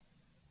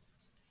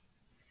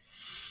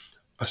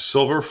A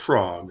silver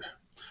frog,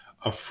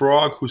 a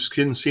frog whose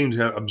skin seemed to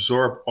have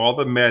absorbed all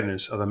the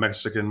madness of the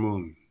Mexican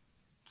moon.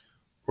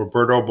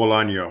 Roberto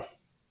Bolaño.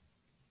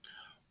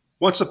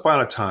 Once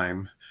upon a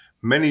time,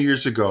 many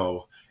years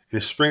ago, in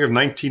the spring of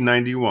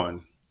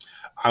 1991,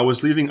 I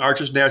was leaving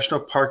Arches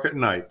National Park at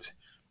night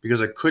because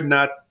I could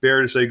not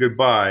bear to say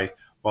goodbye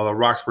while the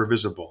rocks were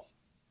visible.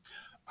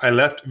 I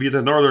left via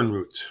the northern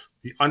route,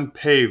 the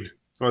unpaved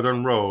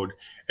northern road,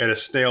 at a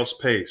snail's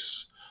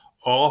pace,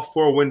 all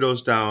four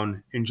windows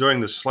down,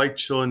 enjoying the slight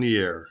chill in the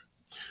air,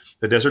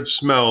 the desert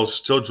smells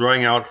still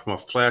drying out from a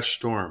flash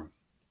storm,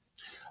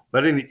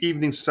 letting the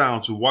evening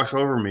sounds wash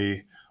over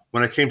me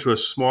when I came to a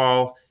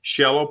small,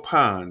 shallow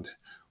pond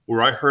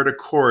where I heard a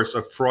chorus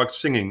of frogs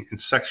singing in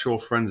sexual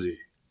frenzy,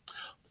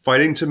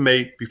 fighting to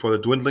mate before the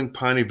dwindling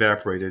pond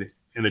evaporated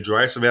in the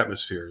driest of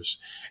atmospheres,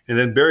 and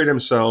then buried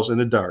themselves in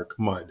the dark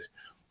mud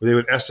where they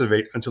would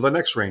estivate until the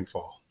next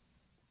rainfall.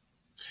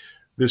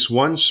 This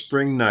one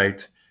spring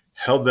night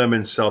held them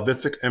in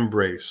salvific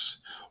embrace,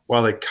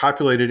 while they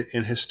copulated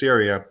in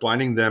hysteria,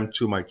 blinding them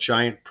to my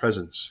giant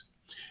presence,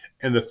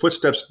 and the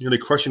footsteps nearly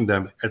crushing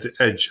them at the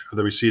edge of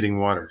the receding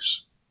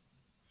waters.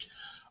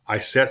 I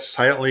sat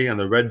silently on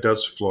the red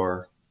dust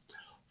floor,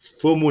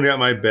 full moon at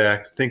my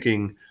back,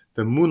 thinking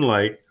the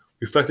moonlight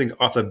reflecting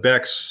off the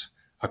backs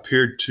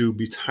appeared to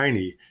be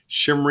tiny,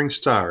 shimmering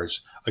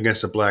stars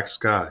against a black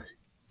sky,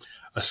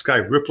 a sky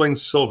rippling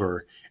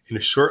silver in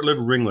the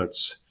short-lived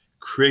ringlets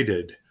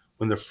created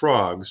when the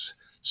frogs,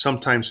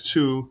 sometimes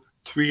two,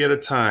 three at a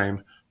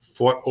time,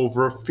 fought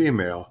over a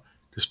female,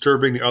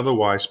 disturbing the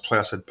otherwise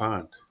placid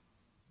pond.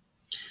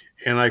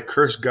 And I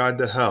cursed God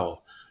to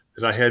hell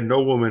that I had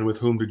no woman with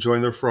whom to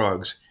join the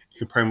frogs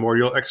in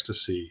primordial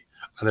ecstasy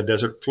on the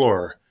desert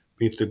floor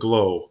beneath the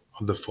glow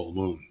of the full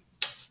moon.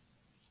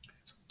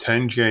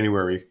 10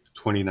 January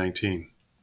 2019.